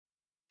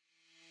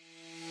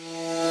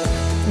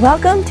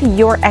Welcome to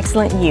Your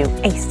Excellent You,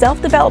 a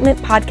self-development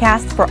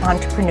podcast for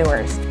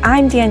entrepreneurs.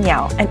 I'm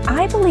Danielle, and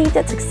I believe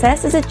that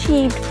success is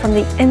achieved from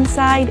the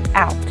inside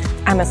out.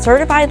 I'm a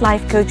certified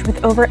life coach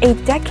with over a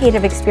decade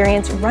of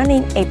experience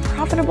running a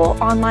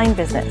profitable online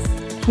business.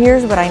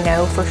 Here's what I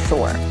know for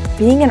sure.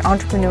 Being an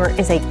entrepreneur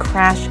is a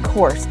crash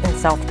course in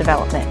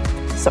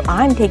self-development. So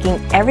I'm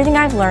taking everything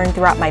I've learned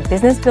throughout my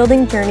business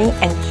building journey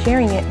and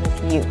sharing it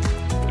with you.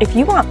 If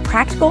you want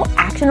practical,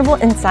 actionable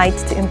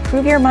insights to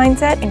improve your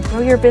mindset and grow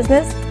your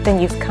business, then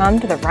you've come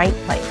to the right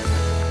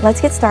place.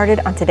 Let's get started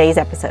on today's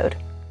episode.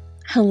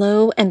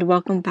 Hello and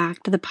welcome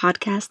back to the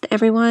podcast,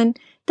 everyone.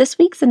 This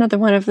week's another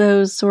one of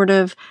those sort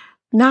of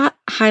not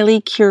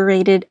highly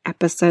curated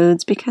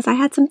episodes because I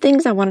had some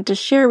things I wanted to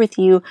share with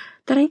you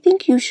that I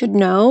think you should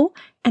know,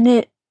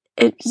 and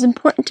it's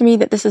important to me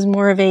that this is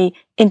more of a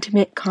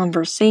intimate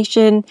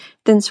conversation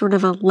than sort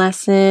of a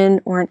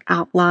lesson or an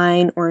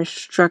outline or a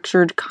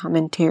structured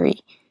commentary.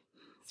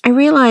 I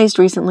realized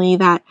recently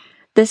that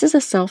this is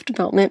a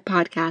self-development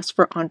podcast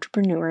for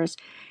entrepreneurs,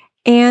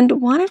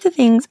 and one of the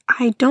things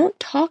I don't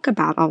talk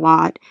about a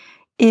lot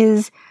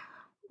is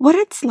what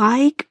it's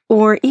like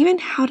or even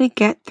how to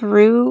get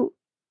through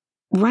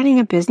running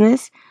a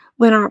business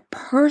when our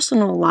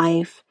personal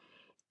life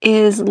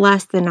is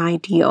less than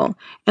ideal,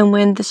 and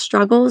when the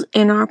struggles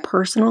in our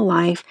personal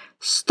life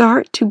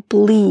start to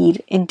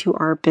bleed into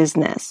our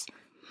business.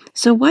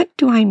 So what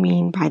do I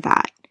mean by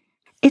that?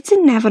 It's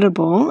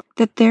inevitable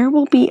that there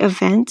will be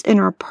events in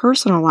our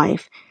personal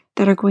life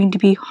that are going to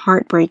be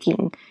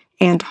heartbreaking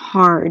and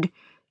hard,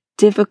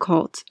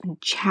 difficult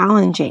and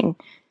challenging.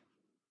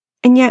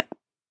 And yet,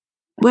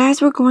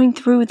 as we're going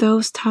through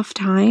those tough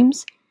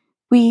times,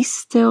 we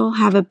still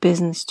have a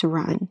business to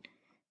run.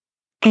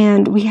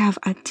 And we have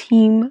a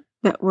team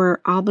that we're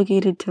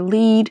obligated to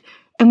lead,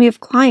 and we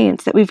have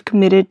clients that we've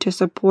committed to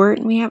support,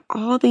 and we have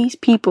all these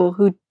people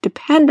who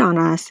depend on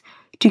us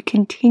to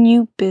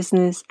continue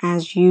business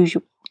as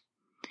usual.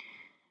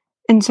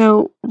 And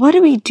so what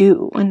do we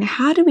do, and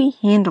how do we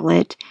handle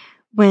it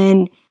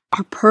when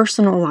our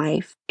personal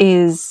life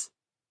is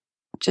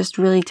just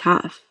really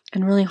tough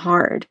and really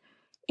hard?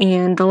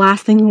 And the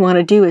last thing we want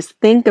to do is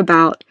think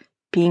about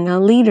being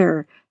a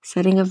leader,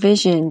 setting a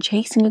vision,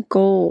 chasing a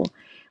goal,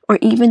 or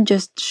even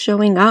just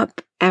showing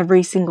up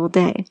every single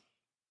day.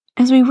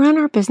 As we run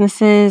our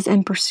businesses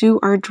and pursue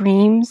our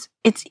dreams,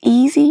 it's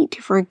easy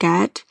to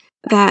forget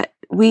that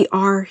we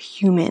are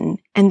human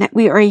and that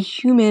we are a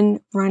human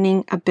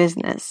running a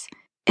business.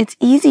 It's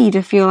easy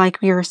to feel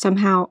like we are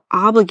somehow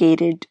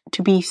obligated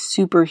to be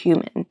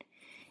superhuman.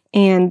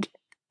 And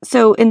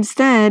so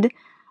instead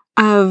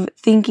of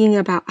thinking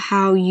about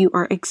how you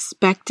are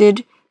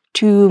expected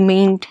to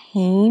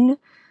maintain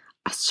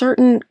a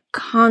certain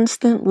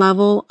constant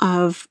level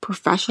of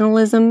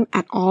professionalism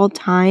at all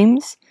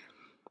times,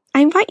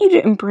 I invite you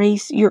to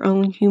embrace your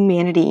own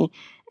humanity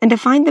and to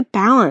find the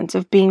balance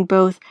of being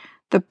both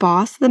the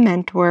boss, the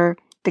mentor,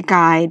 the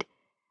guide,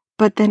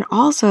 but then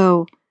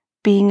also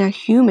being a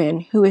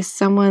human who is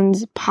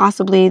someone's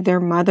possibly their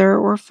mother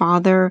or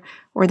father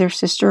or their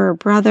sister or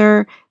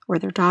brother or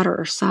their daughter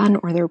or son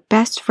or their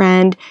best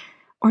friend,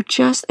 or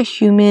just a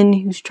human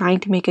who's trying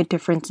to make a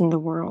difference in the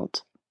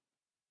world.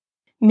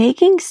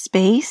 Making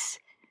space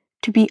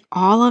to be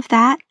all of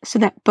that so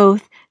that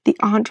both the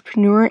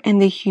entrepreneur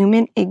and the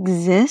human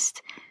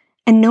exist,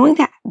 and knowing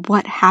that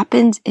what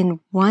happens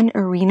in one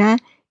arena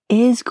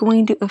is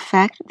going to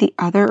affect the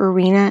other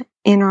arena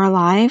in our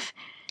life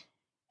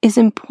is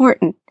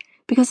important,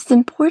 because it's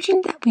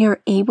important that we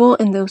are able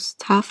in those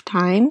tough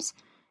times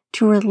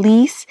to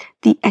release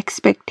the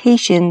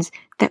expectations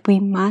that we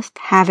must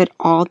have it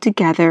all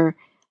together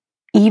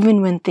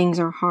even when things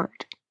are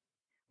hard.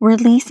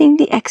 Releasing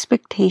the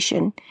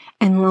expectation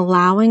and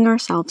allowing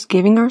ourselves,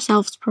 giving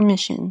ourselves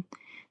permission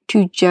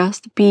to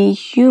just be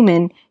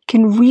human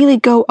can really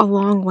go a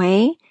long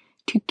way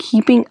to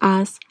keeping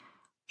us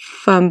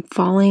from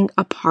falling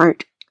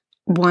apart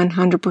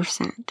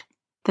 100%.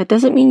 That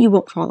doesn't mean you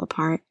won't fall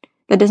apart.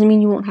 That doesn't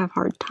mean you won't have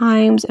hard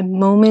times and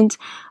moments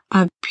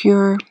of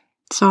pure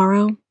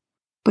sorrow,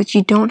 but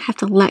you don't have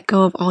to let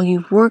go of all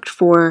you've worked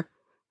for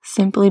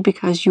simply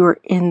because you're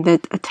in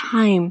a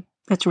time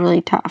that's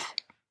really tough.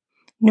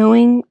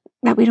 Knowing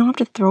that we don't have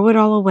to throw it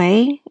all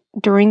away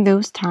during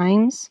those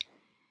times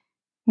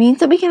means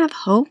that we can have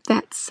hope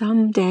that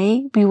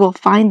someday we will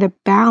find the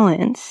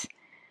balance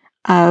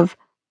of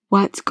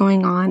what's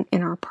going on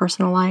in our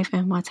personal life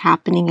and what's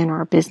happening in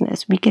our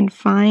business. We can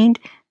find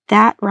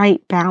that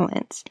right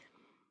balance.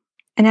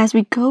 And as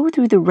we go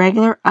through the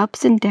regular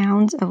ups and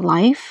downs of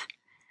life,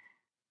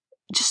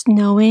 just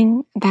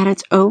knowing that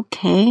it's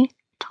okay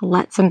to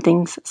let some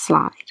things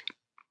slide.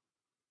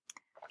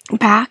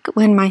 Back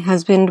when my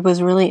husband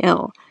was really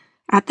ill,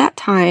 at that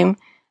time,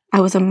 I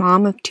was a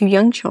mom of 2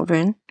 young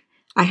children.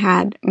 I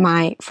had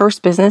my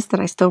first business that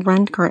I still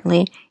run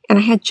currently, and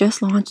I had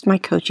just launched my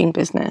coaching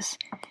business.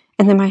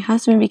 And then my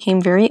husband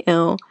became very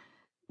ill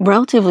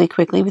relatively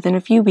quickly. Within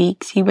a few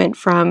weeks, he went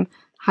from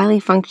highly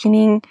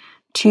functioning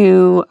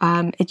to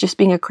it just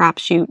being a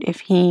crapshoot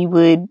if he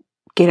would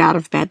get out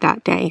of bed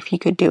that day, if he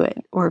could do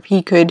it, or if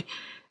he could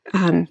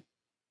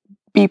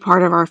be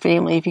part of our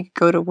family, if you could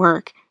go to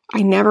work.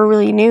 I never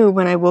really knew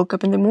when I woke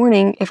up in the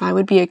morning if I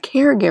would be a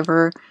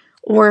caregiver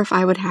or if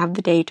I would have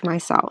the day to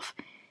myself.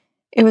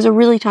 It was a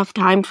really tough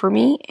time for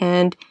me,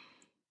 and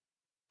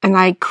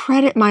I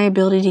credit my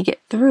ability to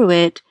get through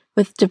it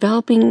with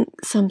developing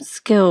some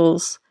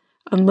skills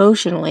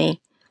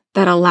emotionally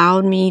that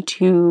allowed me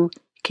to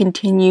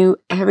continue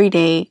every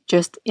day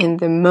just in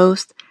the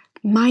most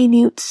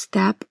minute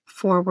step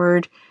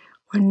forward,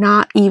 or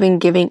not even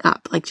giving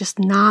up, like just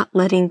not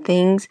letting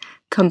things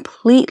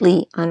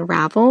completely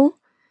unravel.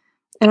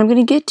 And I'm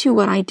going to get to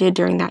what I did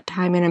during that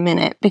time in a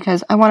minute,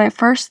 because I want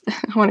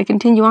to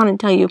continue on and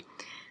tell you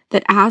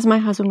that as my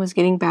husband was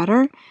getting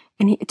better,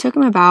 and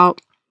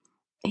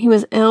he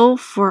was ill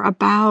for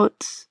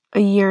about a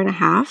year and a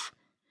half.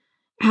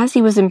 As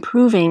he was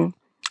improving,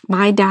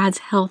 my dad's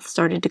health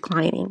started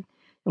declining.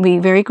 We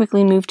very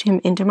quickly moved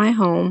him into my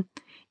home,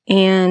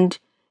 and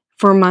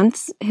for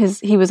months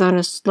he was on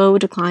a slow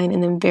decline,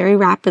 and then very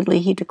rapidly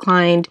he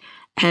declined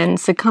and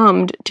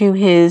succumbed to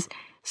his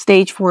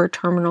stage 4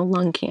 terminal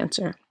lung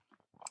cancer.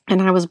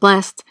 And I was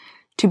blessed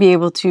to be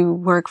able to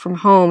work from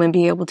home and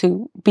be able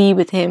to be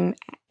with him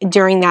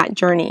during that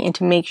journey and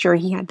to make sure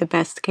he had the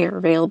best care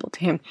available to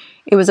him.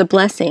 It was a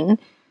blessing,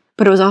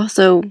 but it was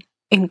also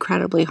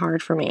incredibly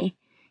hard for me.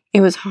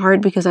 It was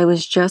hard because I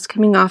was just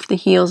coming off the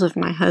heels of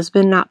my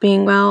husband not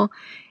being well,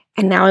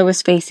 and now I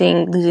was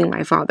facing losing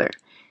my father.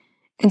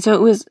 And so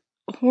it was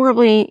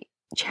horribly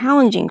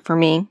challenging for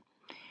me.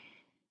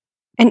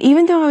 And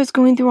even though I was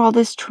going through all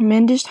this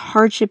tremendous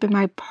hardship in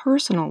my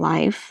personal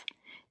life,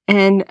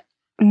 and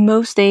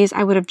most days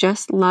I would have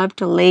just loved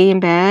to lay in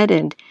bed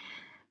and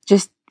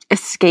just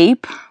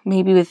escape,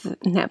 maybe with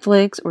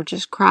Netflix, or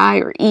just cry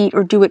or eat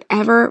or do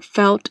whatever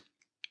felt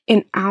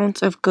an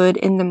ounce of good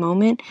in the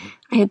moment.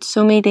 I had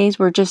so many days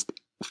where just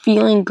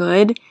feeling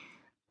good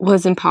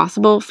was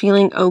impossible.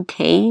 Feeling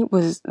okay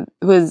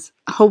was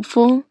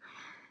hopeful.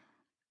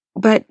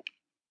 But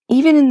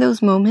even in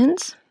those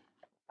moments,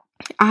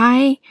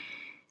 I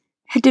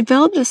had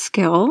developed a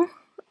skill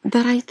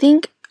that I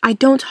think I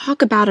don't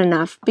talk about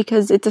enough,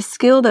 because it's a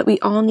skill that we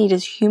all need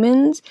as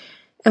humans.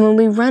 And when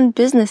we run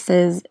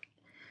businesses,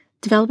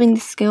 developing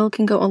this skill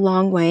can go a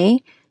long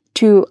way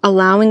to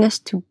allowing us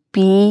to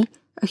be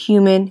a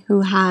human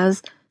who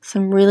has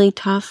some really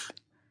tough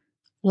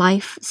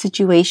life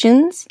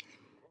situations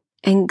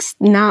and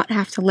not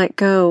have to let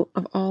go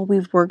of all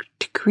we've worked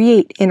to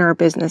create in our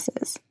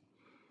businesses.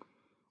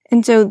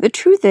 And so the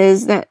truth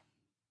is that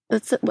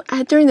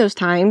during those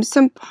times,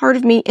 some part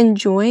of me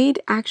enjoyed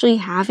actually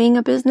having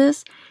a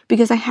business,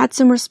 because I had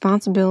some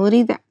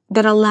responsibility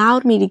that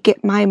allowed me to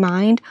get my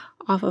mind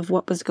off of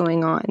what was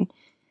going on.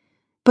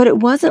 But it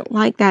wasn't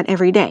like that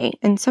every day.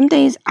 And some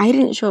days I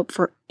didn't show up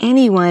for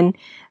anyone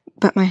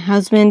but my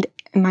husband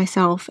and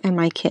myself and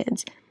my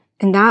kids.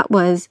 And that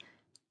was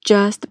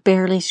just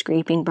barely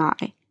scraping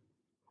by.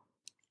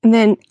 And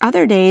then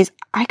other days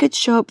I could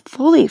show up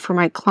fully for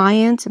my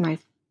clients and my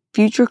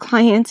future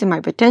clients and my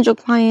potential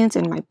clients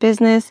and my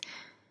business.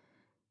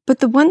 But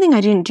the one thing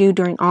I didn't do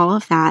during all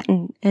of that,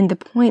 and the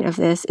point of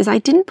this, is I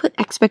didn't put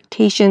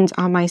expectations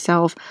on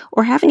myself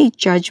or have any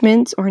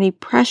judgments or any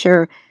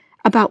pressure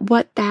about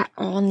what that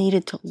all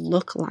needed to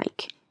look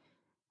like.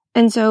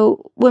 And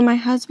so when my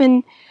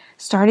husband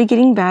started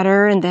getting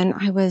better, and then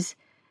I was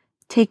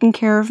taking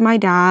care of my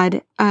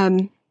dad,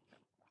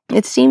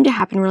 it seemed to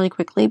happen really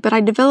quickly, but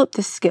I developed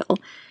this skill.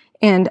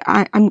 And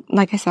I'm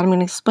like I said, I'm going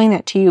to explain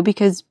that to you,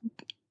 because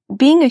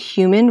being a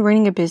human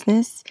running a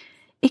business,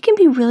 it can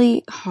be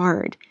really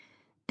hard.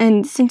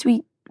 And since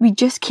we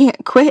just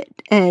can't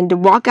quit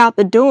and walk out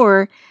the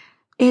door,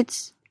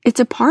 it's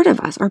a part of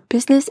us. Our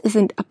business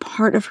isn't a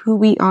part of who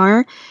we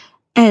are.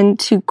 And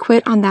to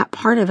quit on that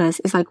part of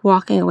us is like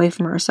walking away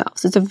from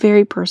ourselves. It's a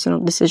very personal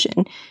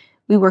decision.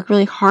 We work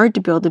really hard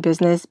to build a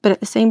business, but at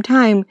the same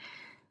time,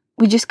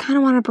 we just kind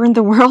of want to burn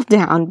the world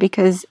down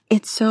because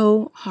it's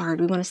so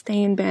hard. We want to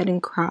stay in bed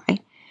and cry.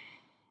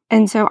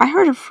 And so I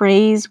heard a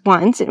phrase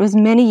once, it was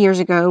many years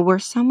ago, where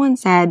someone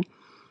said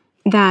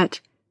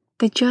that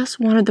they just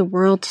wanted the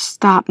world to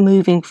stop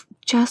moving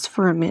just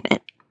for a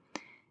minute.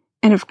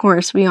 And of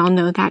course, we all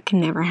know that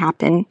can never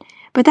happen.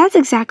 But that's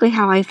exactly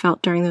how I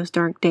felt during those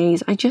dark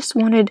days. I just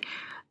wanted,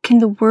 can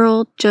the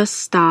world just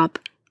stop?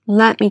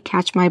 Let me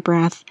catch my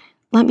breath.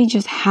 Let me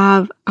just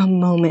have a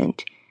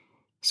moment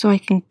so I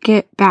can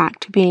get back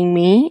to being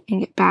me and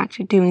get back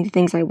to doing the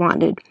things I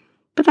wanted.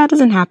 But that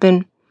doesn't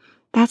happen.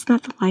 That's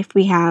not the life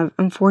we have,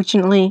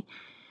 unfortunately.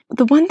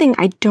 The one thing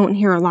I don't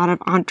hear a lot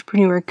of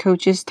entrepreneur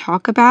coaches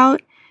talk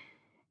about,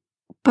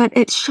 but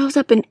it shows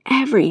up in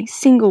every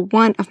single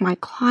one of my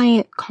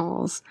client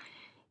calls,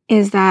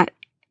 is that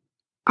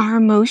our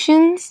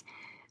emotions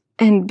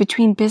and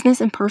between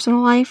business and personal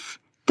life,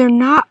 they're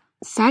not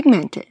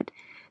segmented.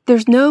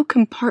 There's no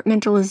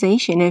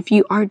compartmentalization. If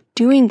you are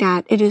doing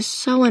that, it is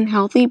so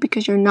unhealthy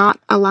because you're not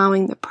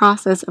allowing the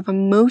process of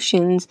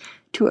emotions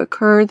to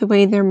occur the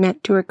way they're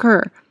meant to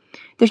occur.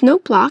 There's no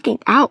blocking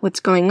out what's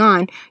going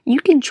on.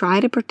 You can try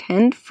to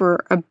pretend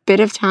for a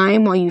bit of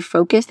time while you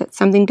focus that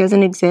something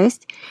doesn't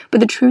exist, but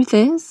the truth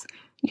is,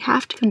 you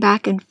have to come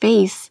back and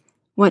face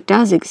what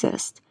does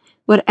exist,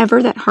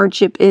 whatever that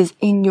hardship is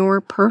in your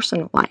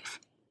personal life.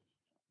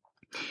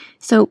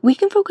 So we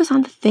can focus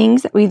on the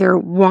things that we either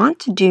want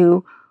to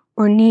do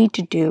or need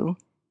to do.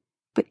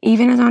 But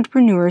even as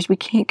entrepreneurs, we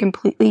can't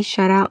completely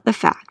shut out the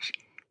fact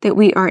that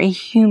we are a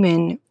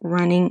human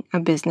running a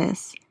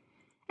business.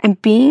 And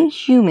being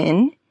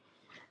human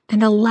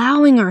and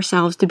allowing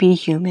ourselves to be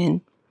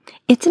human,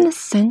 it's an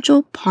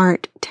essential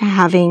part to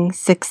having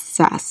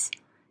success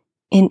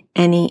in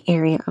any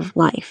area of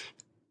life.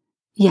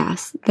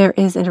 Yes, there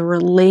is a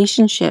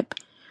relationship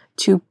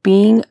to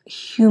being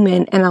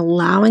human and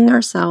allowing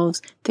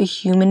ourselves the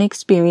human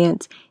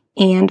experience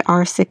and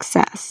our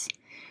success.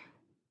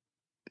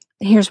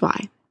 Here's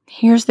why.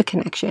 Here's the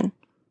connection.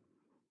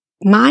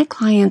 My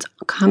clients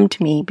come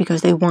to me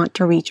because they want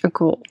to reach a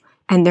goal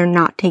and they're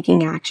not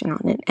taking action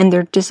on it. And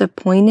they're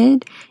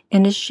disappointed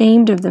and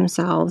ashamed of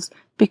themselves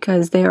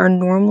because they are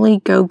normally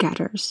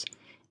go-getters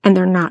and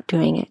they're not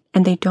doing it.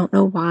 And they don't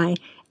know why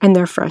and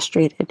they're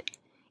frustrated.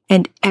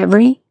 And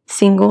every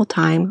single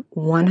time,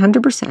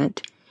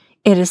 100%,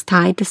 it is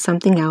tied to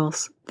something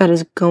else that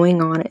is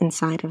going on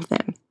inside of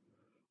them.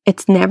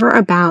 It's never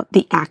about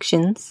the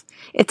actions.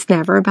 It's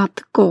never about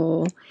the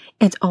goal.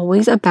 It's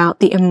always about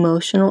the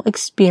emotional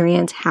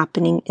experience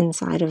happening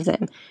inside of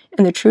them.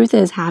 And the truth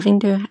is, having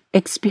to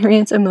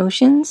experience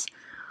emotions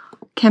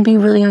can be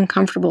really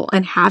uncomfortable,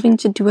 and having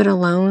to do it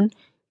alone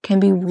can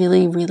be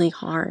really, really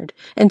hard.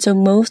 And so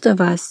most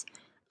of us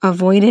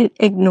avoid it,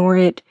 ignore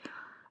it,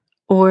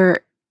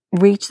 or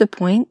reach the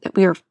point that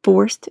we are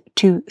forced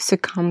to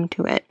succumb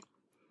to it.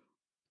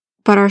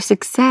 But our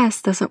success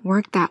doesn't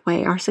work that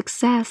way. Our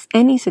success,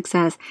 any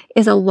success,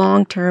 is a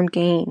long-term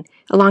gain,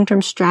 a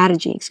long-term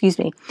strategy,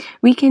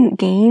 We can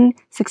gain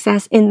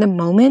success in the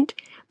moment,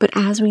 but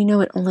as we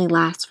know, it only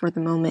lasts for the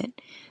moment.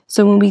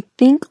 So when we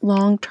think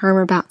long-term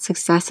about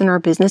success in our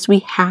business, we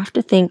have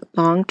to think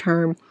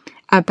long-term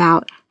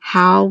about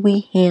how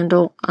we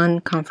handle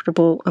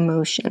uncomfortable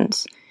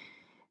emotions.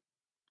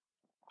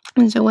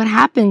 And so what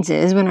happens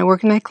is, when I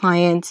work with my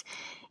clients,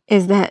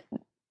 is that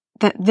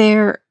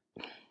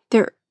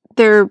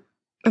their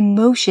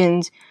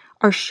emotions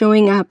are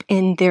showing up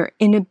in their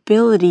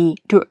inability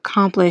to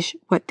accomplish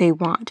what they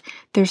want.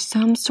 There's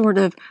some sort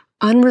of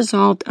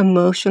unresolved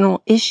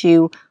emotional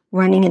issue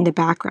running in the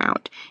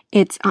background.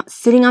 It's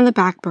sitting on the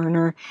back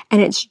burner,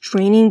 and it's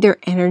draining their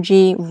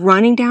energy,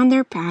 running down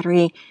their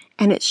battery,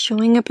 and it's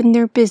showing up in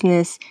their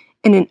business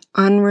in an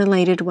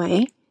unrelated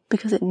way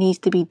because it needs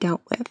to be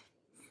dealt with.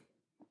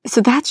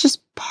 So that's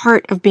just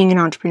part of being an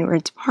entrepreneur.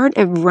 It's part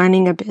of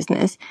running a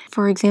business.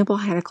 For example,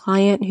 I had a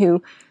client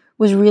who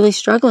was really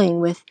struggling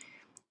with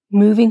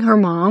moving her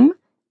mom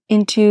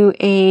into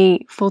a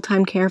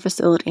full-time care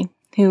facility,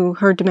 who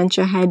her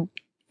dementia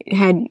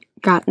had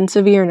gotten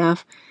severe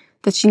enough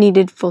that she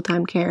needed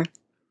full-time care.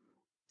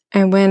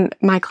 And when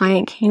my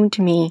client came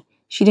to me,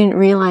 she didn't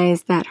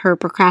realize that her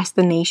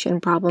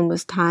procrastination problem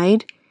was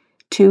tied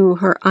to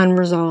her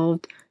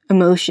unresolved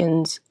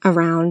emotions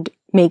around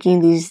making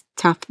these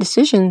tough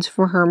decisions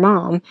for her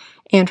mom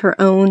and her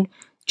own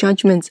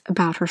judgments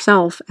about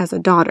herself as a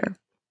daughter.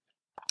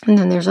 And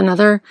then there's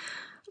another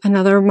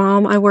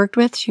mom I worked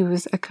with. She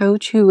was a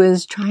coach who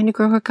was trying to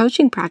grow her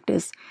coaching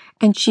practice,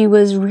 and she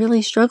was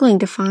really struggling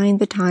to find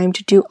the time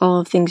to do all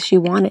of the things she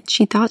wanted.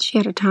 She thought she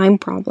had a time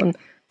problem.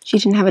 She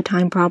didn't have a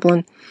time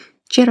problem.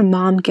 She had a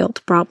mom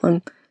guilt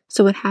problem.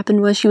 So what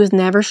happened was she was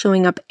never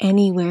showing up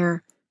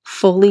anywhere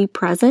fully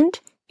present,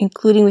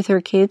 including with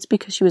her kids,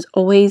 because she was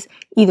always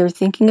either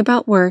thinking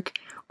about work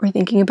or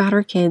thinking about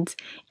her kids,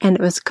 and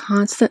it was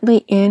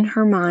constantly in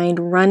her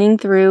mind, running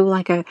through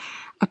like a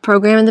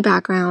program in the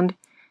background,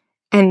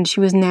 and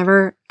she was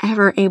never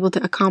ever able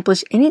to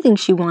accomplish anything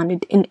she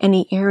wanted in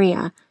any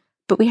area.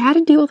 But we had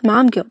to deal with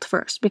mom guilt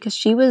first, because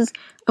she was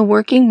a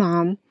working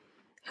mom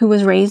who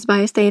was raised by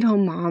a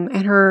stay-at-home mom,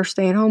 and her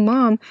stay-at-home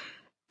mom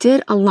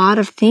did a lot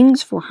of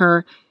things for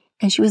her,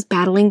 and she was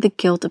battling the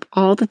guilt of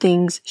all the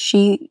things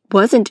she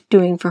wasn't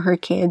doing for her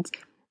kids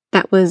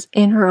that was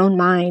in her own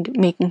mind,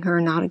 making her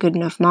not a good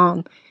enough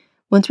mom.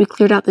 Once we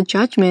cleared out the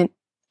judgment,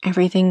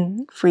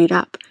 everything freed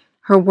up.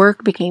 Her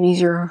work became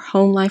easier. Her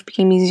home life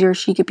became easier.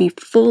 She could be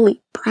fully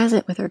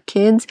present with her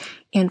kids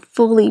and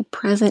fully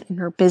present in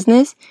her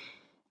business.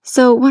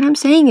 So what I'm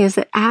saying is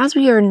that as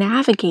we are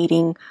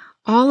navigating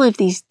all of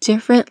these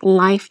different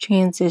life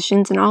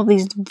transitions and all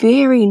these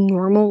very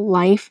normal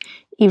life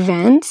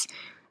events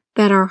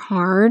that are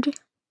hard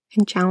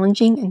and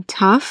challenging and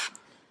tough,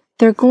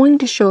 they're going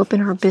to show up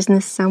in our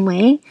business some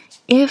way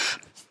if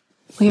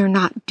we are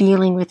not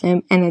dealing with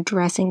them and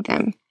addressing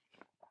them.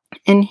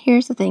 And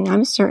here's the thing,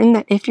 I'm certain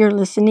that if you're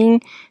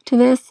listening to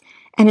this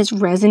and it's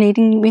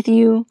resonating with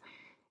you,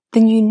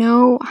 then you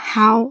know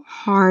how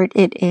hard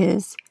it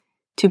is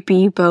to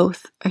be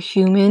both a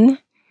human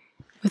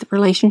with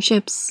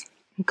relationships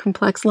and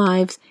complex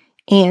lives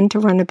and to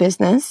run a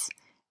business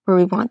where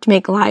we want to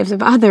make lives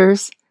of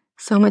others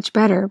so much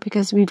better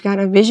because we've got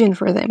a vision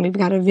for them. We've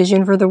got a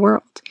vision for the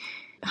world.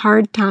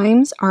 Hard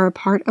times are a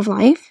part of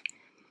life.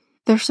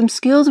 There's some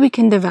skills we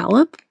can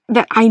develop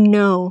that I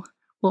know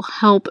will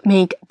help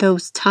make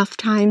those tough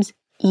times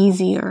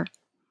easier.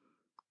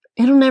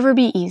 It'll never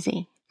be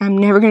easy. I'm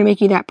never going to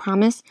make you that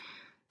promise,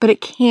 but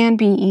it can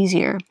be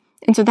easier.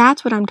 And so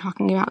that's what I'm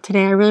talking about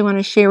today. I really want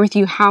to share with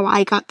you how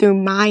I got through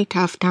my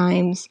tough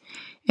times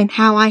and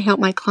how I help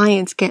my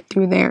clients get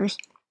through theirs.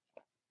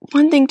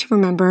 One thing to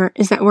remember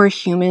is that we're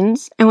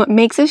humans, and what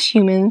makes us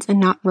humans and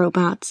not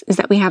robots is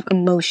that we have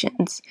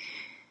emotions.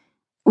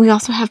 We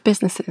also have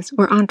businesses.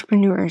 We're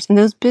entrepreneurs, and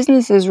those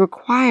businesses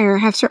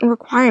have certain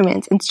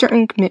requirements and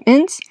certain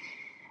commitments,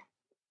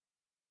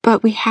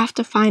 but we have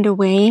to find a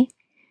way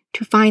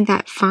to find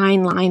that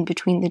fine line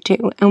between the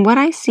two. And what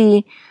I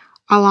see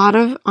a lot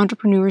of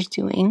entrepreneurs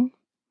doing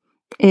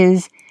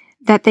is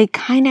that they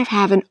kind of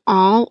have an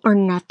all or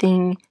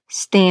nothing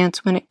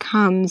stance when it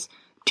comes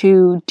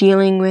to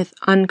dealing with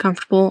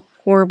uncomfortable,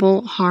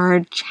 horrible,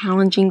 hard,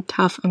 challenging,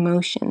 tough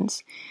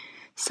emotions.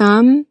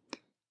 Some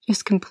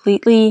just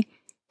completely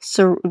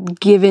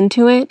give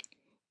into it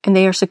and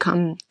they are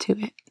succumbed to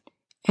it,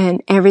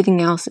 and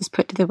everything else is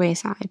put to the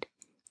wayside.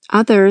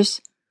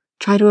 Others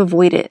try to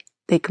avoid it.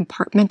 They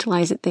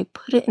compartmentalize it. They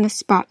put it in a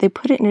spot. They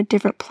put it in a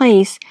different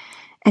place,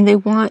 and they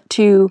want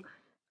to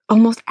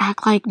almost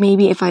act like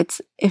maybe if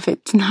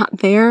it's not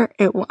there,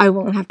 I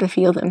won't have to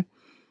feel them.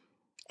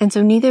 And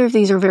so neither of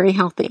these are very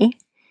healthy.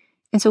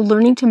 And so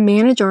learning to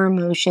manage our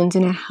emotions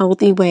in a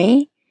healthy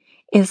way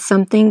is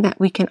something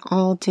that we can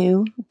all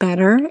do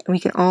better and we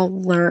can all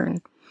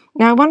learn.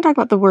 Now, I want to talk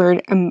about the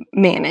word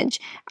manage.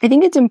 I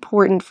think it's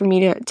important for me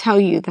to tell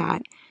you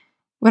that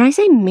when I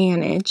say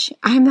manage,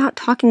 I'm not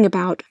talking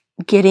about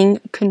getting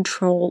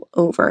control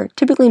over.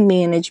 Typically,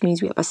 manage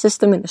means we have a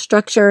system and a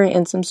structure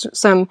and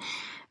some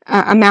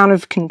amount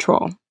of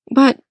control.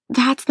 But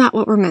that's not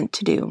what we're meant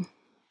to do.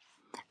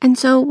 And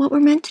so what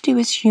we're meant to do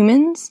as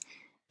humans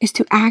is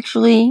to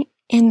actually,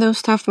 in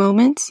those tough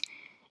moments,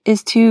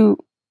 is to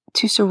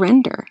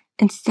surrender.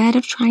 Instead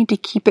of trying to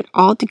keep it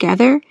all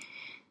together,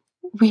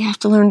 we have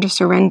to learn to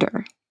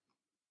surrender.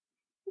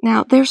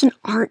 Now, there's an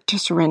art to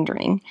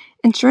surrendering,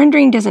 and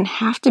surrendering doesn't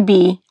have to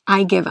be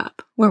I give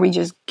up, where we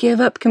just give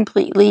up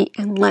completely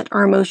and let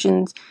our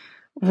emotions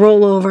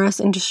roll over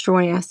us and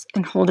destroy us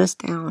and hold us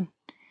down,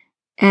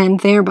 and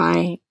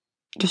thereby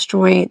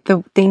destroy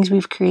the things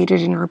we've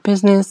created in our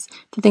business,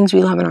 the things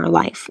we love in our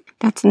life.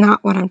 That's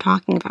not what I'm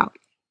talking about.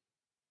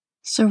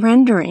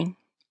 Surrendering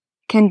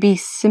can be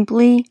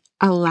simply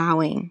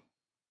allowing.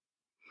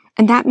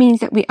 And that means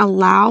that we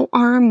allow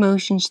our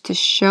emotions to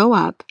show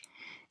up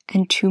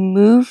and to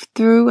move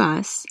through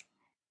us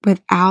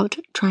without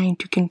trying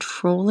to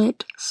control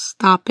it,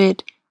 stop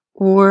it,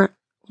 or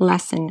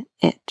lessen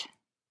it.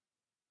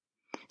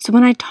 So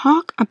when I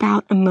talk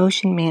about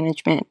emotion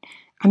management,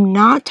 I'm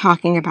not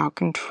talking about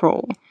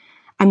control.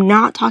 I'm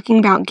not talking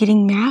about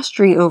getting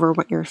mastery over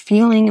what you're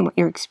feeling and what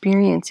you're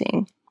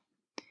experiencing.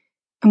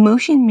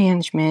 Emotion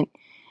management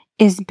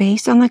is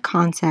based on the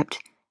concept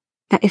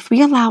that if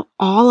we allow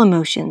all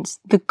emotions,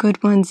 the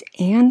good ones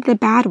and the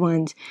bad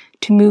ones,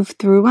 to move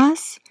through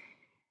us,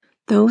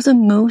 those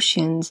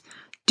emotions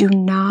do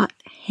not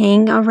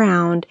hang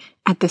around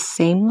at the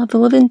same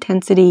level of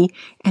intensity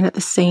and at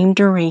the same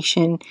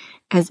duration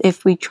as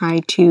if we try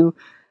to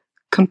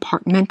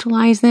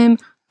compartmentalize them,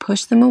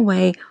 push them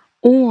away,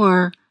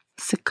 or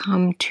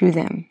succumb to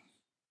them.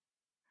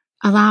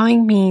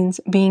 Allowing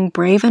means being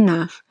brave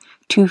enough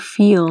to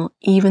feel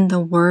even the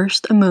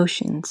worst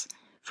emotions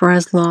for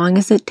as long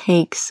as it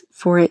takes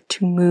for it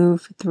to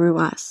move through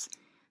us.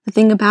 The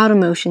thing about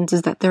emotions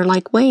is that they're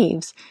like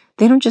waves.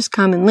 They don't just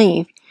come and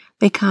leave.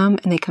 They come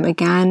and they come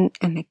again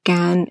and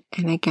again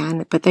and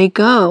again, but they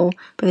go,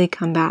 but they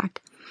come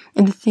back.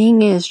 And the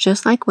thing is,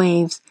 just like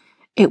waves,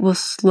 it will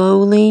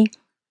slowly,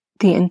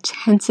 the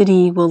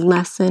intensity will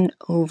lessen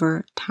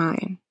over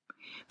time.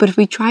 But if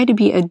we try to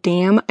be a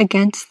dam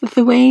against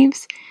the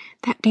waves,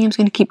 that dam's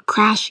going to keep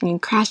crashing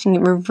and crashing.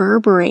 It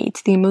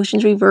reverberates. The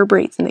emotions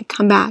reverberates and they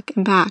come back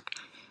and back.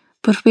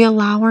 But if we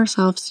allow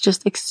ourselves to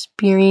just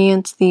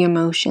experience the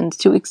emotions,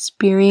 to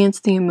experience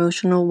the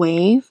emotional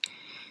wave,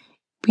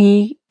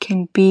 we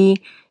can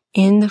be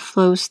in the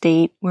flow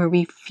state where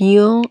we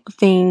feel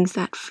things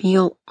that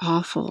feel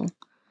awful,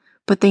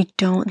 but they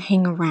don't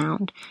hang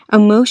around.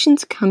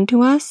 Emotions come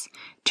to us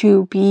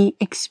to be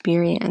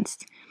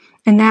experienced.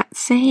 And that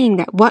saying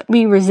that what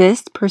we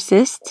resist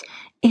persists,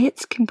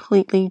 it's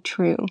completely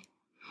true.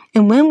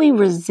 And when we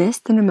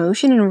resist an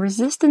emotion, and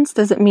resistance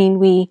doesn't mean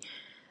we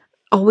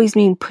always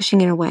mean pushing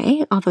it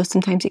away, although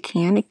sometimes it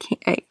can.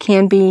 It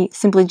can be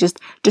simply just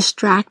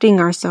distracting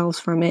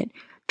ourselves from it,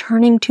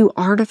 turning to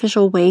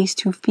artificial ways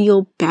to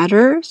feel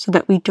better so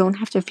that we don't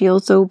have to feel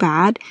so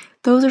bad.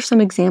 Those are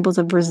some examples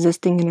of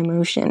resisting an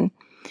emotion.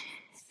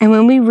 And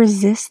when we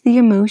resist the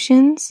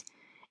emotions,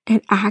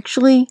 it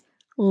actually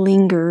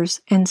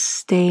lingers and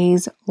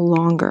stays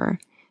longer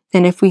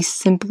than if we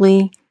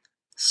simply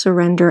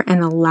surrender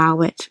and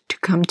allow it to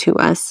come to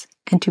us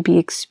and to be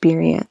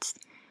experienced.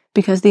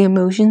 because the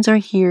emotions are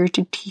here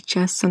to teach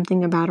us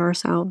something about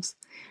ourselves.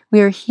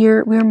 We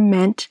are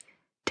meant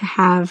to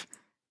have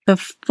the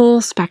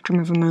full spectrum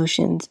of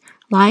emotions.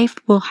 Life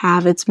will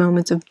have its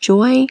moments of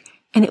joy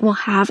and it will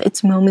have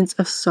its moments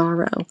of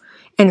sorrow.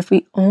 And if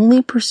we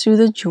only pursue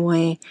the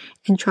joy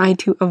and try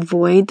to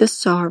avoid the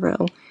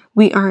sorrow,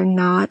 we are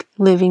not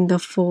living the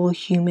full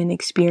human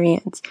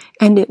experience,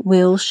 and it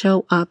will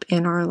show up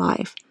in our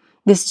life.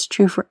 This is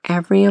true for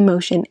every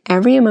emotion.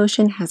 Every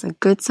emotion has a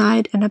good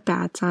side and a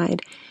bad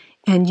side,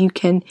 and you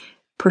can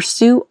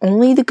pursue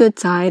only the good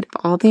side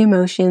of all the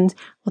emotions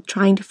while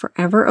trying to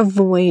forever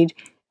avoid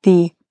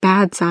the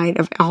bad side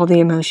of all the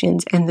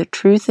emotions. And the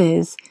truth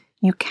is,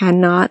 you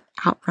cannot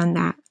outrun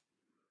that.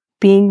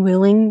 Being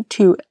willing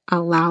to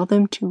allow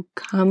them to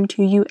come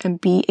to you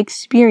and be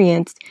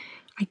experienced,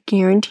 I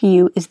guarantee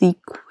you, is the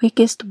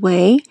quickest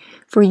way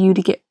for you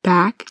to get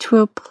back to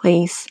a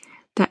place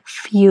that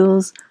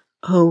feels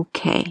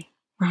okay,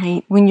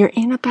 right? When you're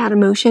in a bad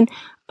emotion,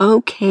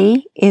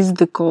 okay is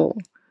the goal.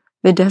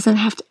 It doesn't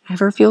have to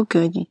ever feel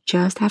good. You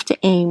just have to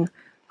aim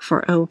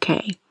for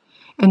okay.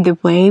 And the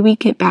way we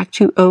get back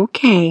to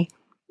okay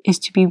is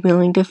to be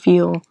willing to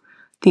feel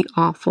the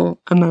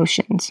awful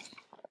emotions.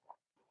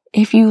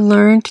 If you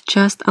learn to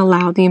just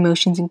allow the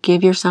emotions and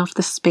give yourself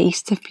the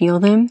space to feel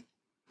them,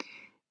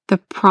 the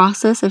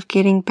process of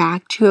getting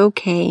back to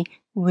okay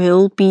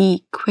will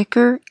be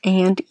quicker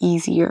and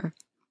easier.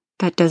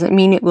 That doesn't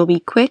mean it will be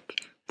quick.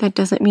 That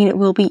doesn't mean it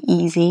will be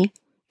easy.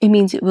 It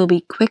means it will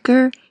be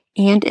quicker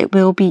and it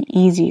will be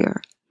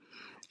easier.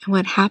 And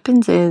what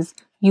happens is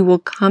you will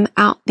come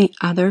out the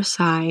other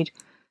side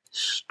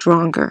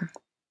stronger.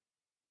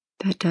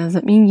 That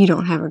doesn't mean you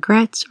don't have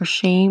regrets or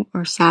shame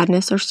or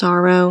sadness or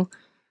sorrow.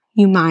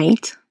 You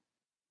might,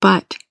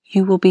 but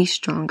you will be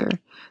stronger,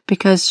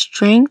 because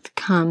strength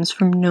comes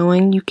from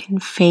knowing you can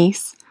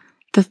face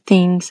the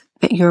things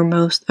that you're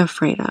most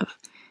afraid of.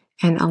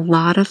 And a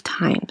lot of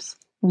times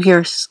we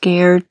are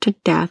scared to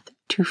death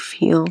to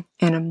feel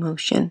an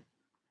emotion.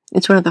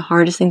 It's one of the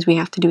hardest things we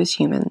have to do as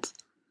humans.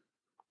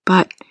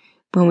 But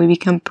when we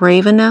become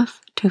brave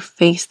enough to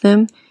face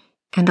them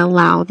and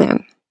allow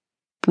them,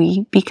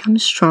 we become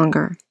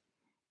stronger,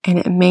 and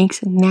it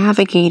makes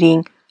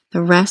navigating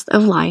the rest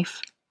of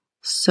life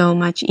so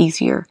much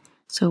easier.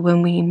 So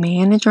when we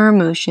manage our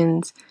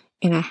emotions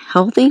in a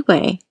healthy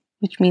way,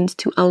 which means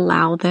to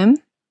allow them,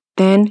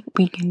 then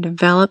we can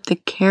develop the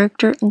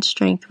character and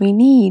strength we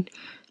need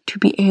to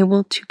be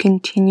able to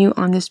continue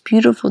on this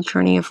beautiful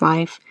journey of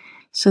life,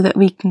 so that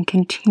we can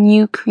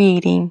continue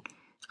creating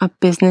a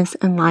business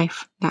and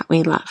life that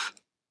we love.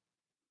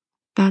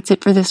 That's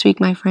it for this week,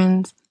 my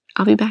friends.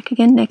 I'll be back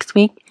again next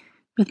week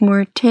with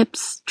more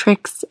tips,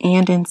 tricks,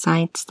 and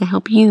insights to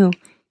help you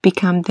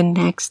become the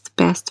next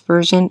best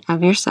version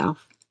of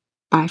yourself.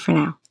 Bye for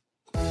now.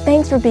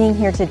 Thanks for being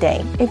here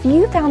today. If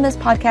you found this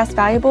podcast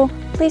valuable,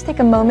 please take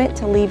a moment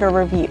to leave a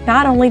review.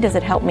 Not only does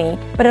it help me,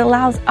 but it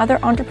allows other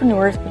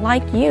entrepreneurs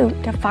like you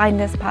to find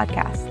this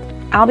podcast.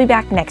 I'll be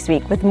back next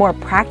week with more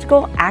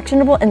practical,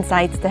 actionable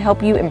insights to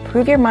help you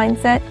improve your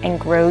mindset and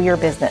grow your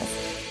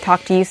business.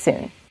 Talk to you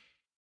soon.